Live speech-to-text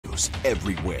cameras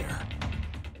everywhere.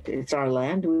 It's our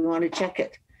land. We want to check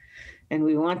it. And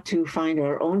we want to find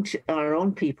our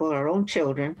own people, our own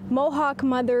children. Mohawk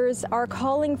mothers are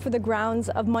calling for the grounds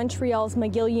of Montreal's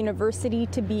McGill University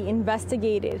to be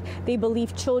investigated. They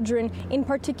believe children, in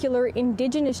particular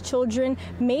Indigenous children,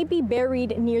 may be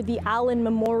buried near the Allen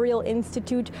Memorial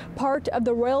Institute, part of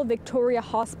the Royal Victoria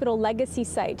Hospital legacy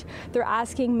site. They're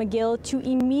asking McGill to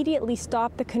immediately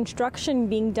stop the construction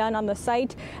being done on the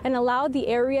site and allow the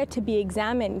area to be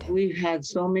examined. We've had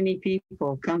so many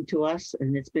people come to us,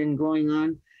 and it's been going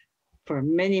on for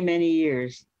many, many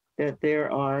years, that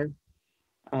there are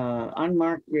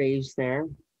unmarked graves there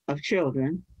of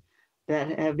children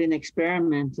that have been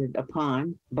experimented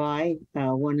upon by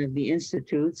one of the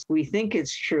institutes. We think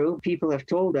it's true. People have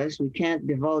told us we can't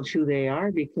divulge who they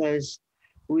are because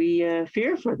we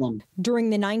fear for them. During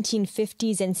the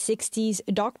 1950s and 60s,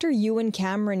 Dr. Ewan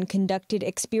Cameron conducted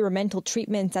experimental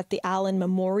treatments at the Allen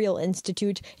Memorial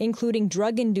Institute, including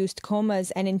drug-induced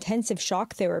comas and intensive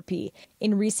shock therapy.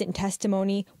 In recent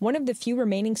testimony, one of the few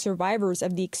remaining survivors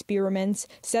of the experiments,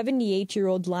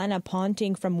 78-year-old Lana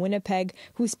Ponting from Winnipeg,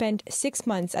 who spent 6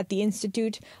 months at the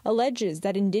Institute, alleges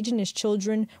that Indigenous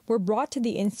children were brought to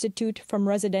the Institute from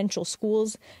residential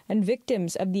schools, and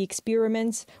victims of the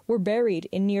experiments were buried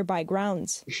in nearby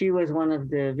grounds. She was one of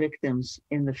the victims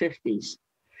in the 50s.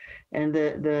 And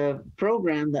the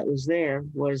program that was there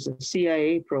was a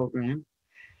CIA program,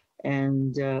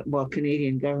 and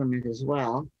Canadian government as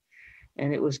well.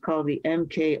 And it was called the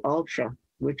MK Ultra,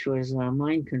 which was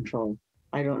mind control.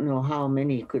 I don't know how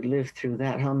many could live through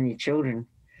that, how many children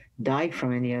died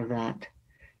from any of that.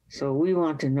 So we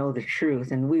want to know the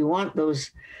truth, and we want those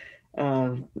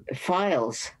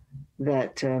files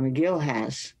that McGill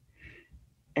has.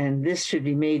 And this should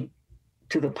be made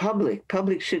to the public.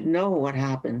 Public should know what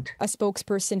happened. A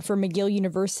spokesperson for McGill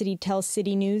University tells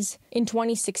City News, in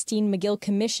 2016, McGill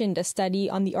commissioned a study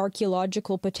on the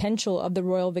archaeological potential of the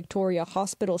Royal Victoria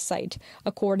Hospital site.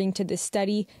 According to this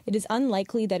study, it is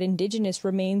unlikely that Indigenous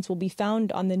remains will be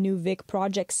found on the new Vic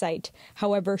project site.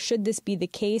 However, should this be the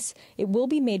case, it will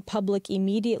be made public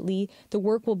immediately, the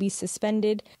work will be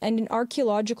suspended, and an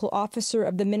archaeological officer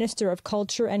of the Minister of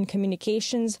Culture and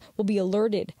Communications will be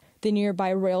alerted. The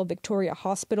nearby Royal Victoria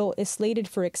Hospital is slated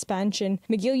for expansion.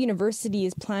 McGill University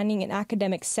is planning an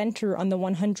academic centre on the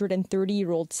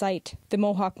 130-year-old site. The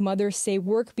Mohawk Mothers say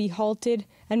work be halted,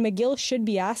 and McGill should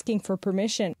be asking for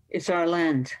permission. It's our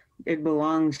land. It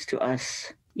belongs to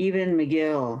us. Even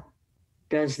McGill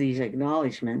does these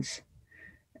acknowledgements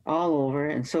all over,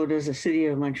 and so does the City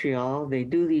of Montreal. They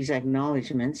do these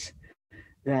acknowledgements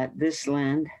that this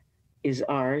land is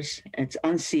ours. It's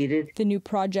unceded. The new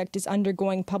project is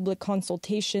undergoing public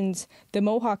consultations. The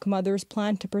Mohawk Mothers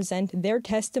plan to present their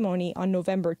testimony on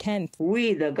November 10th.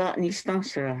 We, the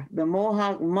Kahentinetha, the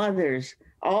Mohawk Mothers,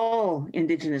 all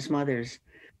Indigenous mothers,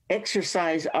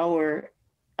 exercise our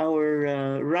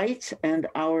rights and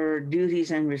our duties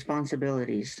and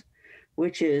responsibilities,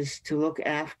 which is to look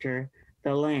after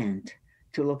the land,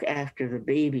 to look after the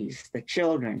babies, the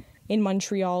children. In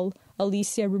Montreal,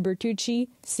 Alyssia Rubertucci,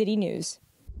 City News.